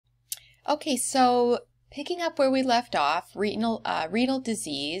Okay, so picking up where we left off, renal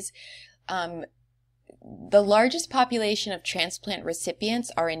disease, um, the largest population of transplant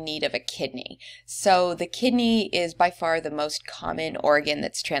recipients are in need of a kidney. So the kidney is by far the most common organ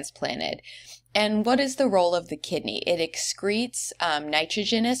that's transplanted. And what is the role of the kidney? It excretes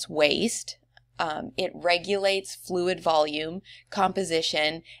nitrogenous waste. It regulates fluid volume,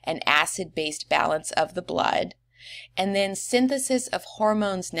 composition, and acid-base balance of the blood. And then synthesis of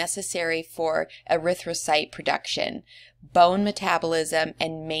hormones necessary for erythrocyte production, bone metabolism,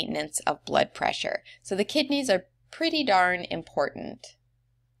 and maintenance of blood pressure. So the kidneys are pretty darn important.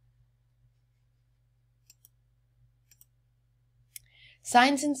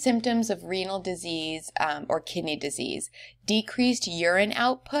 Signs and symptoms of renal disease or kidney disease: decreased urine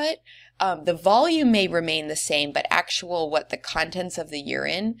output. The volume may remain the same, but what the contents of the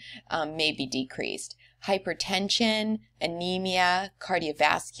urine may be decreased. Hypertension, anemia,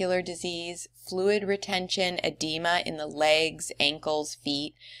 cardiovascular disease, fluid retention, edema in the legs, ankles,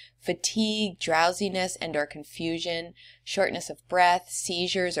 feet, fatigue, drowsiness and or confusion, shortness of breath,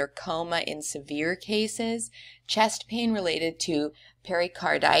 seizures or coma in severe cases, chest pain related to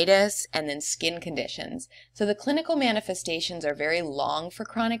pericarditis, and then skin conditions. So the clinical manifestations are very long for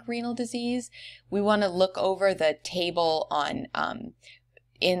chronic renal disease. We want to look over the table on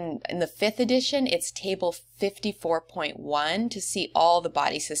in the 5th edition, it's table 54.1 to see all the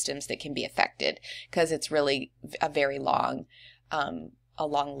body systems that can be affected, because it's really a very long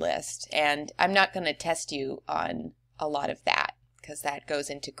list. And I'm not going to test you on a lot of that because that goes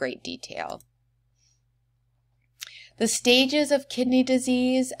into great detail. The stages of kidney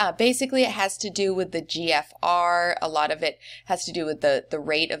disease, basically it has to do with the GFR. A lot of it has to do with the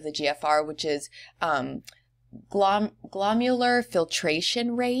rate of the GFR, which is glomerular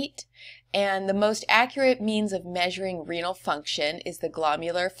filtration rate, and the most accurate means of measuring renal function is the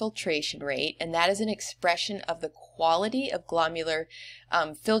glomerular filtration rate, and that is an expression of the quality of glomerular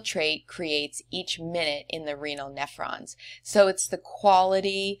filtrate creates each minute in the renal nephrons. So it's the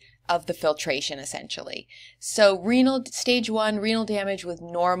quality of the filtration essentially. So stage 1 renal damage with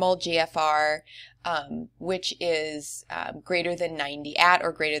normal GFR, which is greater than 90, at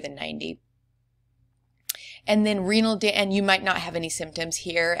or greater than 90. And then and you might not have any symptoms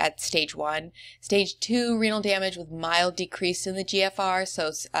here at stage 1. Stage 2, renal damage with mild decrease in the GFR,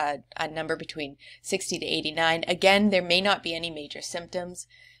 so a number between 60 to 89. Again, there may not be any major symptoms.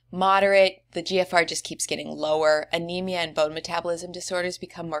 Moderate, the GFR just keeps getting lower. Anemia and bone metabolism disorders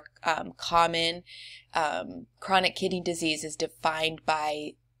become more common. Chronic kidney disease is defined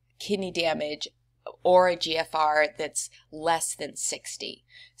by kidney damage or a GFR that's less than 60.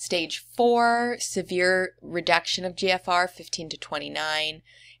 Stage 4, severe reduction of GFR, 15 to 29.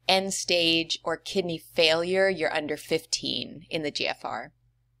 End stage or kidney failure, you're under 15 in the GFR.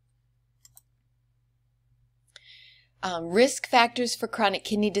 Risk factors for chronic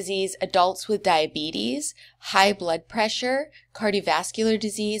kidney disease: adults with diabetes, high blood pressure, cardiovascular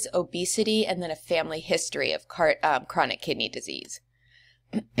disease, obesity, and then a family history of chronic kidney disease.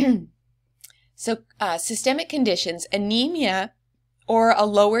 So systemic conditions: anemia or a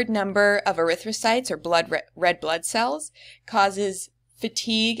lowered number of erythrocytes or red blood cells causes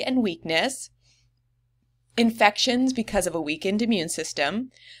fatigue and weakness, infections because of a weakened immune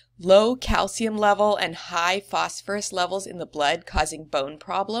system, low calcium level and high phosphorus levels in the blood causing bone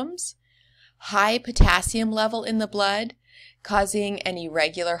problems, high potassium level in the blood causing an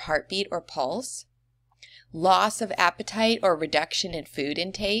irregular heartbeat or pulse, loss of appetite or reduction in food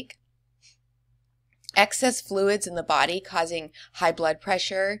intake, excess fluids in the body causing high blood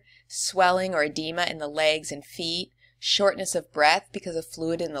pressure, swelling or edema in the legs and feet, shortness of breath because of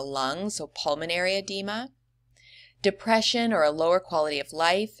fluid in the lungs, so pulmonary edema, depression or a lower quality of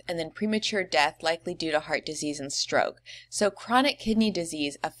life, and then premature death likely due to heart disease and stroke. So chronic kidney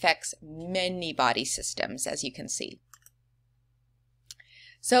disease affects many body systems, as you can see.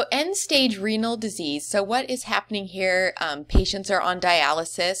 So end-stage renal disease. So what is happening here? Patients are on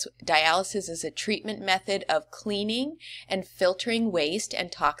dialysis. Dialysis is a treatment method of cleaning and filtering waste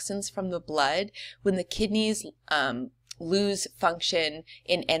and toxins from the blood when the kidneys lose function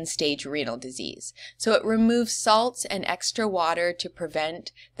in end-stage renal disease. So it removes salts and extra water to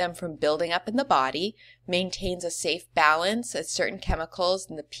prevent them from building up in the body, maintains a safe balance of certain chemicals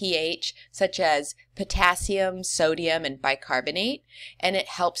in the pH, such as potassium, sodium, and bicarbonate, and it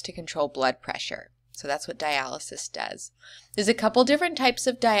helps to control blood pressure. So that's what dialysis does. There's a couple different types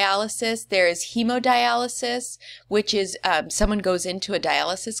of dialysis. There is hemodialysis, which is someone goes into a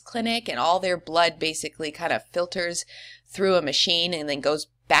dialysis clinic and all their blood basically kind of filters through a machine and then goes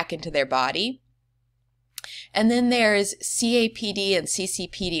back into their body. And then there's CAPD and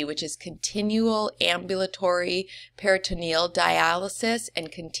CCPD, which is continual ambulatory peritoneal dialysis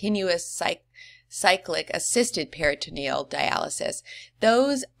and continuous cyclic assisted peritoneal dialysis.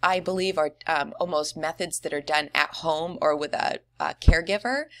 Those, I believe, are almost methods that are done at home or with a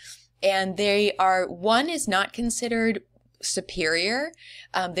caregiver. And they are, one is not considered superior.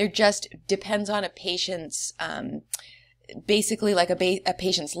 There just depends on a patient's basically like a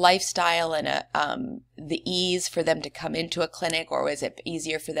patient's lifestyle and the ease for them to come into a clinic, or is it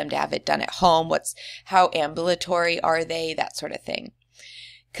easier for them to have it done at home? How ambulatory are they? That sort of thing.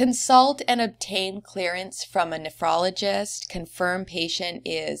 Consult and obtain clearance from a nephrologist. Confirm patient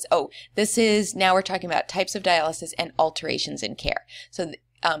is, now we're talking about types of dialysis and alterations in care. So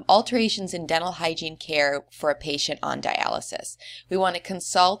alterations in dental hygiene care for a patient on dialysis. We want to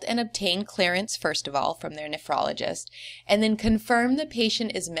consult and obtain clearance, first of all, from their nephrologist, and then confirm the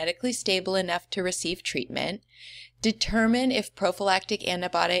patient is medically stable enough to receive treatment. Determine if prophylactic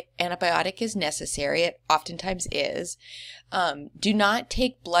antibiotic is necessary. It oftentimes is. Do not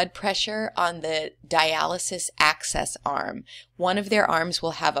take blood pressure on the dialysis access arm. One of their arms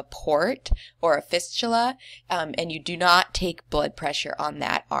will have a port or a fistula, and you do not take blood pressure on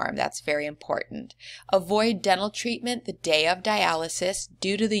that arm. That's very important. Avoid dental treatment the day of dialysis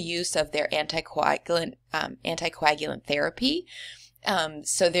due to the use of their anticoagulant therapy.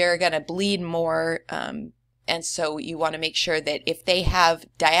 So they're going to bleed more. And so you want to make sure that if they have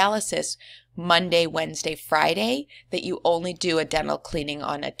dialysis Monday, Wednesday, Friday, that you only do a dental cleaning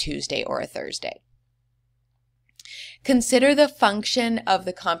on a Tuesday or a Thursday. Consider the function of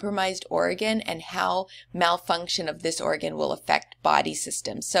the compromised organ and how malfunction of this organ will affect body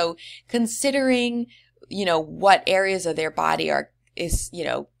systems. So considering, what areas of their body is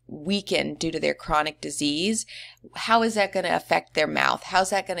weakened due to their chronic disease, how is that going to affect their mouth?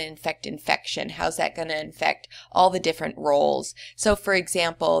 How's that going to affect infection? How's that going to affect all the different roles? So for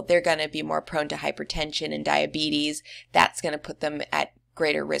example, they're going to be more prone to hypertension and diabetes. That's going to put them at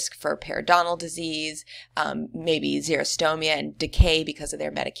greater risk for periodontal disease, maybe xerostomia and decay because of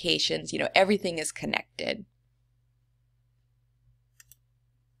their medications. Everything is connected.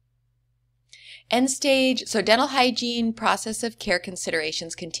 End stage, so dental hygiene, process of care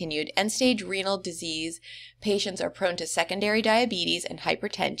considerations continued. End stage renal disease patients are prone to secondary diabetes and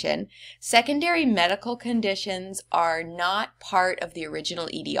hypertension. Secondary medical conditions are not part of the original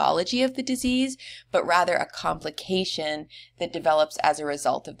etiology of the disease, but rather a complication that develops as a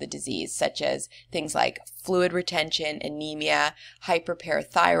result of the disease, such as things like fluid retention, anemia,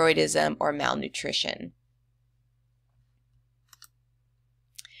 hyperparathyroidism, or malnutrition.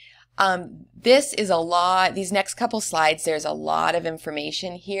 This is a lot, these next couple slides, there's a lot of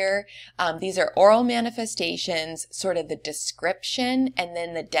information here. These are oral manifestations, sort of the description, and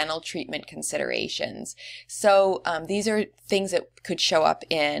then the dental treatment considerations. So these are things that could show up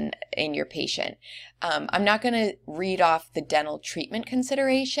in your patient. I'm not going to read off the dental treatment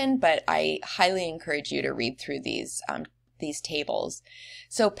consideration, but I highly encourage you to read through these tables.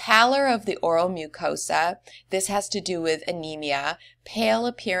 So pallor of the oral mucosa, this has to do with anemia. Pale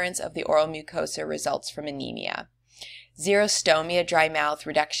appearance of the oral mucosa results from anemia. Xerostomia, dry mouth,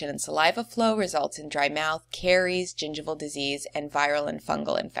 reduction in saliva flow results in dry mouth, caries, gingival disease, and viral and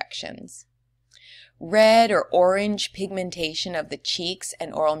fungal infections. Red or orange pigmentation of the cheeks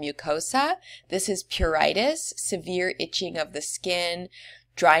and oral mucosa, this is pruritus, severe itching of the skin,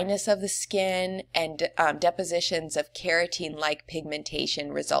 dryness of the skin, and depositions of keratin-like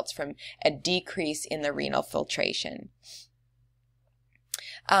pigmentation results from a decrease in the renal filtration.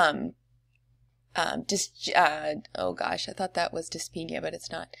 Oh gosh, I thought that was dyspnea, but it's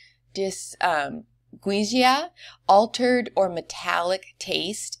not. Dysgeusia, altered or metallic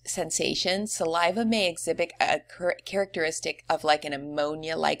taste, sensation. Saliva may exhibit a characteristic of like an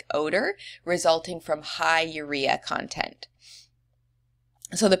ammonia-like odor resulting from high urea content.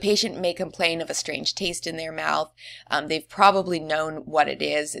 So the patient may complain of a strange taste in their mouth. They've probably known what it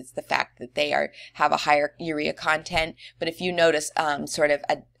is. It's the fact that they have a higher urea content. But if you notice sort of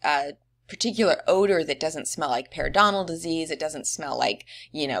a particular odor that doesn't smell like periodontal disease, it doesn't smell like,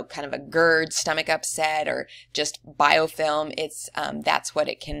 kind of a GERD, stomach upset, or just biofilm, that's what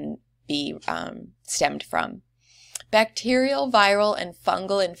it can be stemmed from. Bacterial, viral, and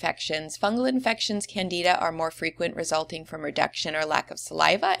fungal infections. Fungal infections, candida, are more frequent, resulting from reduction or lack of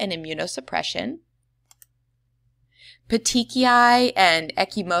saliva and immunosuppression. Petechiae and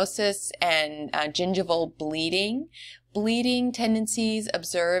ecchymosis and gingival bleeding. Bleeding tendencies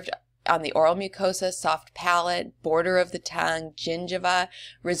observed on the oral mucosa, soft palate, border of the tongue, gingiva,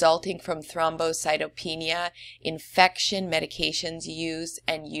 resulting from thrombocytopenia, infection, medications use,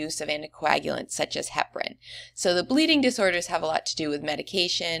 and use of anticoagulants such as heparin. So the bleeding disorders have a lot to do with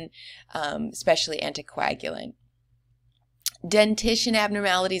medication, especially anticoagulant. Dentition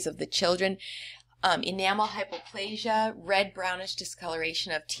abnormalities of the children. Enamel hypoplasia, red brownish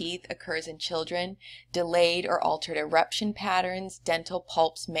discoloration of teeth occurs in children. Delayed or altered eruption patterns. Dental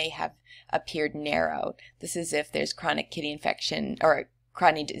pulps may have appeared narrowed. This is if there's chronic kidney infection or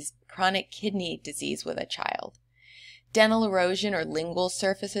chronic kidney disease with a child. Dental erosion or lingual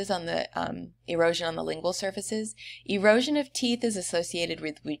surfaces on the erosion on the lingual surfaces. Erosion of teeth is associated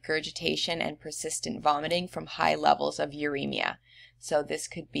with regurgitation and persistent vomiting from high levels of uremia. So this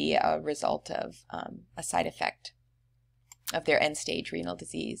could be a result of a side effect of their end-stage renal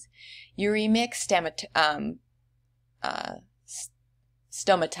disease. Uremic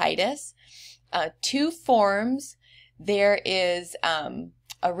stomatitis. Two forms. There is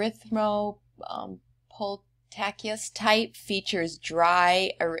erythropoiesis type, features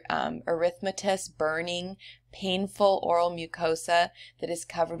dry erythematous, burning, painful oral mucosa that is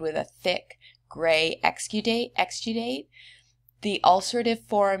covered with a thick gray exudate. The ulcerative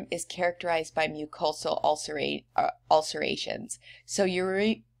form is characterized by mucosal ulcerations. So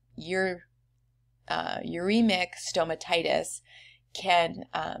uremic stomatitis can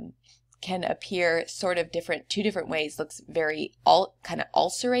appear sort of two different ways. Looks very kind of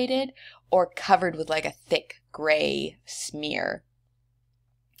ulcerated or covered with like a thick gray smear.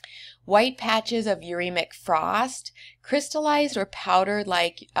 White patches of uremic frost, crystallized or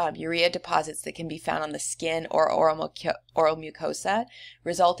powder-like urea deposits that can be found on the skin or oral mucosa,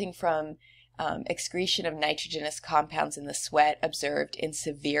 resulting from excretion of nitrogenous compounds in the sweat observed in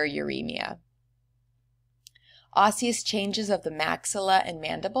severe uremia. Osseous changes of the maxilla and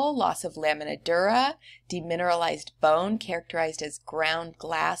mandible, loss of lamina dura, demineralized bone characterized as ground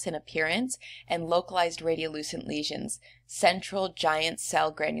glass in appearance, and localized radiolucent lesions. Central giant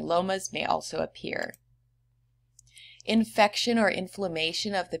cell granulomas may also appear. Infection or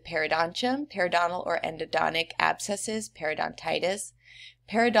inflammation of the periodontium, periodontal or endodontic abscesses, periodontitis.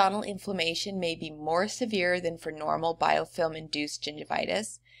 Periodontal inflammation may be more severe than for normal biofilm-induced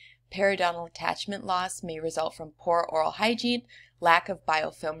gingivitis. Periodontal attachment loss may result from poor oral hygiene, lack of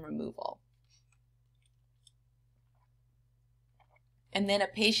biofilm removal. And then a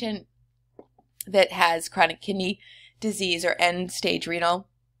patient that has chronic kidney disease or end-stage renal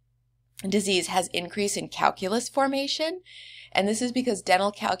disease has increase in calculus formation, and this is because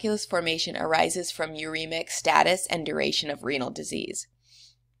dental calculus formation arises from uremic status and duration of renal disease.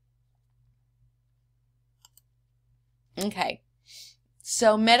 Okay.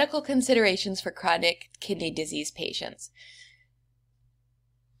 So medical considerations for chronic kidney disease patients.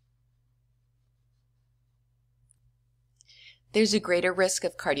 There's a greater risk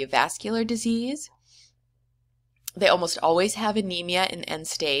of cardiovascular disease. They almost always have anemia in end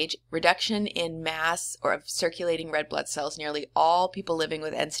stage, reduction in mass or of circulating red blood cells. Nearly all people living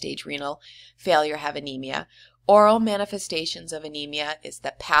with end stage renal failure have anemia. Oral manifestations of anemia is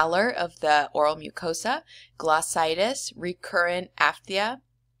the pallor of the oral mucosa, glossitis, recurrent aphthia,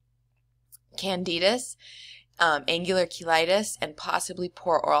 candidus, angular cheilitis, and possibly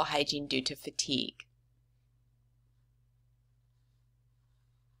poor oral hygiene due to fatigue.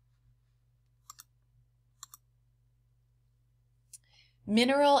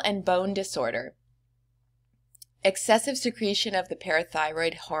 Mineral and bone disorder. Excessive secretion of the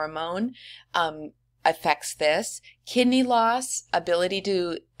parathyroid hormone affects this. Kidney loss, ability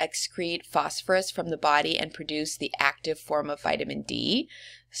to excrete phosphorus from the body and produce the active form of vitamin D.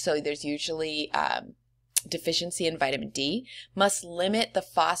 So there's usually deficiency in vitamin D. Must limit the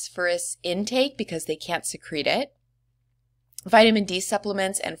phosphorus intake because they can't secrete it. Vitamin D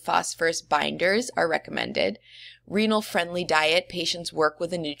supplements and phosphorus binders are recommended. Renal-friendly diet. Patients work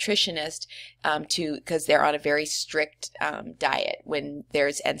with a nutritionist because they're on a very strict diet when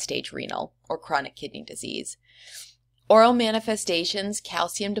there's end-stage renal or chronic kidney disease. Oral manifestations,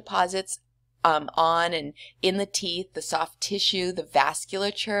 calcium deposits on and in the teeth, the soft tissue, the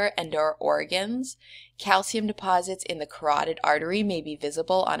vasculature, and our organs. Calcium deposits in the carotid artery may be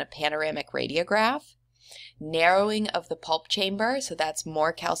visible on a panoramic radiograph. Narrowing of the pulp chamber, so that's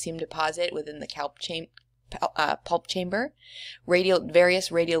more calcium deposit within the pulp chamber. Various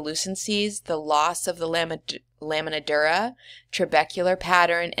radiolucencies, the loss of the lamina dura, trabecular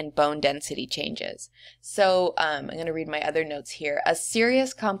pattern, and bone density changes. So I'm going to read my other notes here. A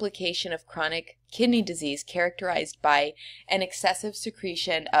serious complication of chronic kidney disease characterized by an excessive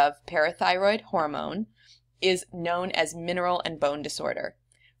secretion of parathyroid hormone is known as mineral and bone disorder.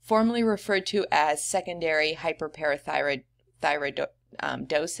 formerly referred to as secondary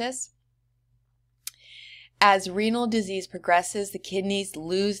hyperparathyroidosis. As renal disease progresses, the kidneys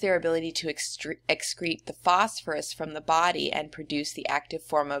lose their ability to excrete the phosphorus from the body and produce the active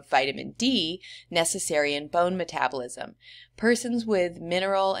form of vitamin D necessary in bone metabolism. Persons with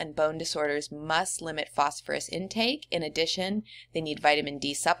mineral and bone disorders must limit phosphorus intake. In addition, they need vitamin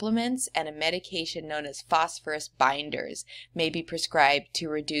D supplements, and a medication known as phosphorus binders may be prescribed to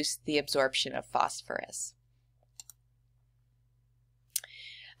reduce the absorption of phosphorus.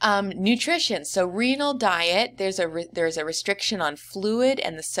 Nutrition. So renal diet, there's a restriction on fluid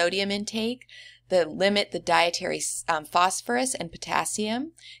and the sodium intake that limit the dietary phosphorus and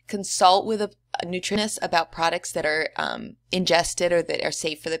potassium. Consult with a nutritionist about products that are ingested or that are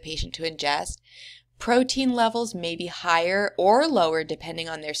safe for the patient to ingest. Protein levels may be higher or lower depending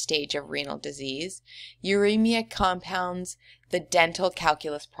on their stage of renal disease. Uremia compounds the dental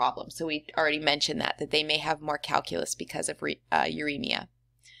calculus problem. So we already mentioned that they may have more calculus because of uremia.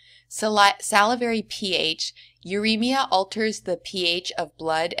 Salivary pH. Uremia alters the pH of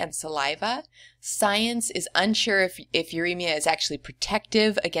blood and saliva. Science is unsure if uremia is actually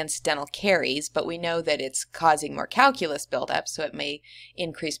protective against dental caries, but we know that it's causing more calculus buildup, so it may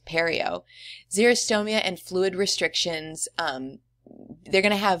increase perio. Xerostomia and fluid restrictions, they're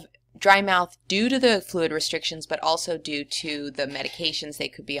going to have dry mouth due to the fluid restrictions, but also due to the medications they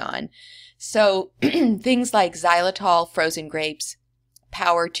could be on. So things like xylitol, frozen grapes,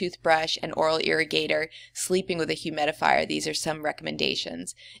 power toothbrush, and oral irrigator, sleeping with a humidifier. These are some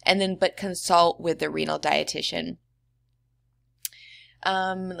recommendations. And then, but consult with the renal dietitian.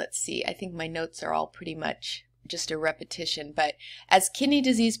 Let's see, I think my notes are all pretty much just a repetition, but as kidney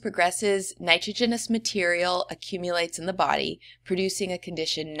disease progresses, nitrogenous material accumulates in the body, producing a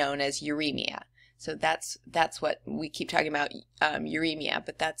condition known as uremia. So that's what we keep talking about, uremia,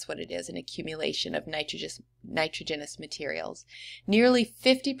 but that's what it is, an accumulation of nitrogenous materials. Nearly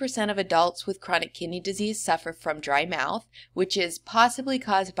 50% of adults with chronic kidney disease suffer from dry mouth, which is possibly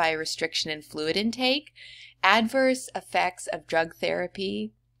caused by a restriction in fluid intake, adverse effects of drug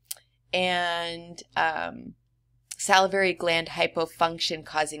therapy, and salivary gland hypofunction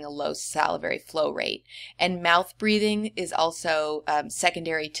causing a low salivary flow rate. And mouth breathing is also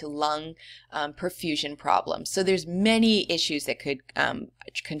secondary to lung perfusion problems. So there's many issues that could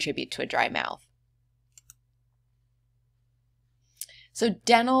contribute to a dry mouth. So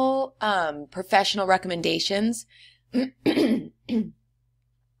dental professional recommendations.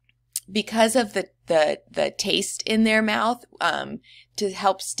 Because of the taste in their mouth, to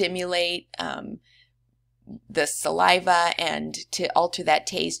help stimulate the saliva and to alter that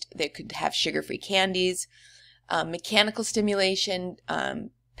taste, they could have sugar-free candies. Mechanical stimulation,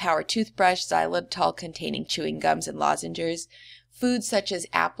 power toothbrush, xylitol containing chewing gums and lozenges. Foods such as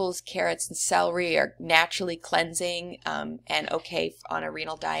apples, carrots, and celery are naturally cleansing and okay on a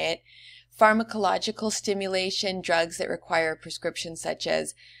renal diet. Pharmacological stimulation, drugs that require a prescription such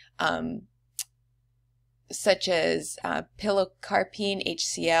as pilocarpine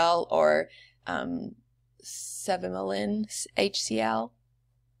HCl or Sevimilin HCl.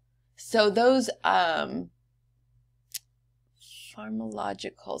 So those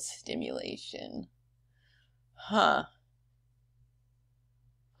pharmacological stimulation. I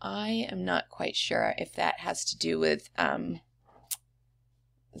am not quite sure if that has to do with hyposalivation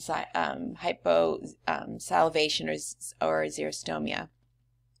or xerostomia.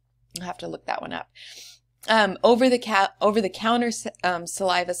 I'll have to look that one up. Over-the-counter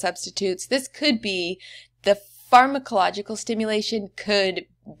saliva substitutes. This could be the pharmacological stimulation, could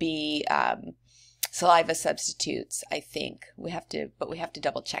be saliva substitutes, I think. We have to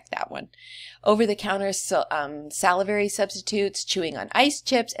double check that one. Over-the-counter salivary substitutes, chewing on ice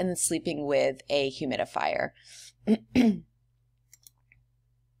chips, and then sleeping with a humidifier.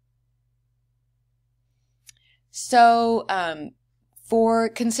 So, for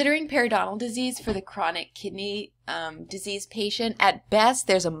considering periodontal disease for the chronic kidney disease patient, at best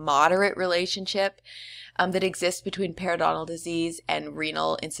there's a moderate relationship that exists between periodontal disease and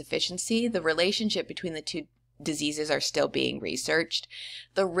renal insufficiency. The relationship between the two diseases are still being researched.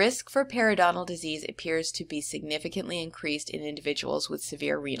 The risk for periodontal disease appears to be significantly increased in individuals with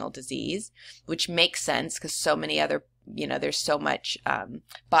severe renal disease, which makes sense because so many other, there's so much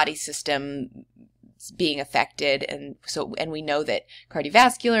body system being affected, and we know that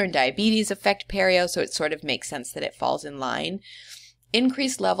cardiovascular and diabetes affect perio, so it sort of makes sense that it falls in line.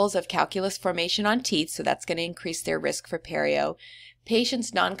 Increased levels of calculus formation on teeth, so that's going to increase their risk for perio.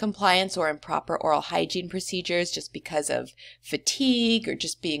 patient's noncompliance or improper oral hygiene procedures just because of fatigue or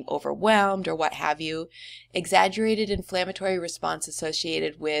just being overwhelmed or what have you, exaggerated inflammatory response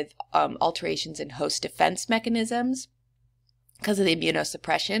associated with alterations in host defense mechanisms because of the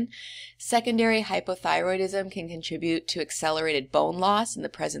immunosuppression. Secondary hypothyroidism can contribute to accelerated bone loss in the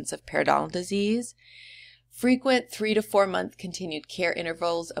presence of periodontal disease. Frequent 3 to 4 month continued care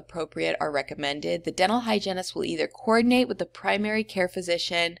intervals appropriate are recommended. The dental hygienist will either coordinate with the primary care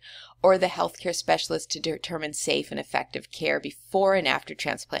physician or the healthcare specialist to determine safe and effective care before and after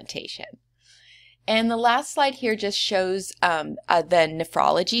transplantation. And the last slide here just shows the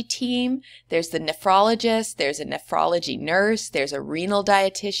nephrology team. There's the nephrologist, there's a nephrology nurse, there's a renal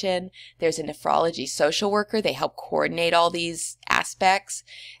dietitian, there's a nephrology social worker. They help coordinate all these aspects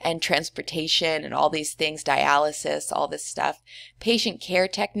and transportation and all these things, dialysis, all this stuff. Patient care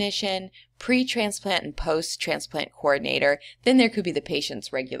technician, pre-transplant and post-transplant coordinator. Then there could be the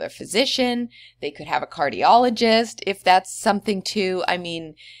patient's regular physician. They could have a cardiologist if that's something too. I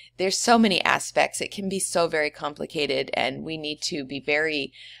mean, there's so many aspects. It can be so very complicated, and we need to be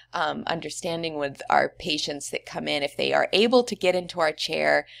very understanding with our patients that come in. If they are able to get into our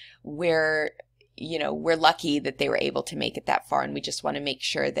chair, we're lucky that they were able to make it that far, and we just want to make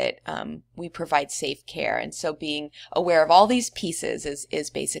sure that we provide safe care. And so being aware of all these pieces is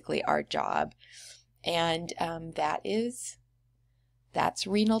basically our job. And that's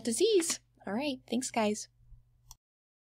renal disease. All right. Thanks, guys.